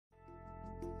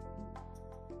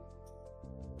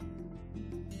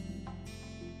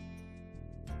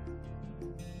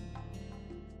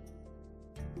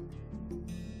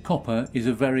Copper is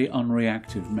a very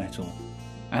unreactive metal,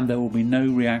 and there will be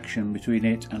no reaction between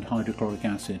it and hydrochloric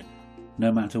acid, no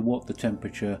matter what the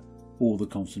temperature or the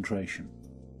concentration.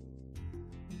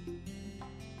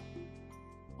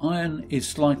 Iron is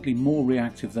slightly more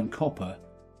reactive than copper,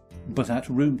 but at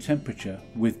room temperature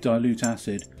with dilute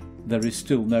acid there is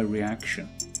still no reaction.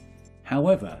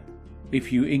 However,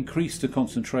 if you increase the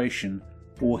concentration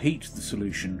or heat the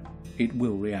solution, it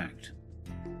will react.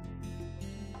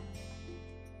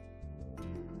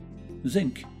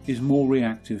 Zinc is more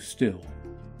reactive still.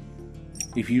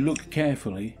 If you look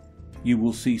carefully, you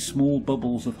will see small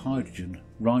bubbles of hydrogen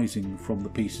rising from the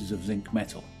pieces of zinc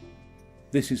metal.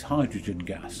 This is hydrogen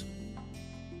gas.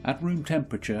 At room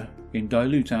temperature, in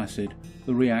dilute acid,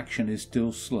 the reaction is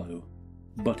still slow,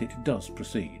 but it does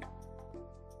proceed.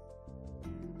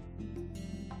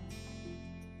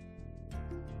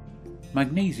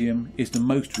 Magnesium is the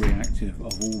most reactive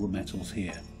of all the metals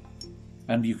here,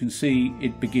 and you can see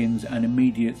it begins an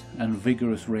immediate and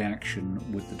vigorous reaction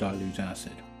with the dilute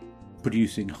acid,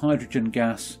 producing hydrogen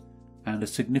gas and a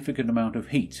significant amount of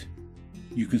heat.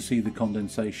 You can see the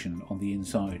condensation on the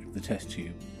inside of the test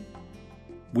tube.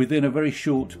 Within a very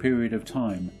short period of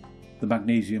time, the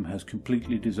magnesium has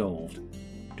completely dissolved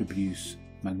to produce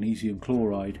magnesium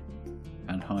chloride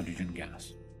and hydrogen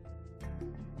gas.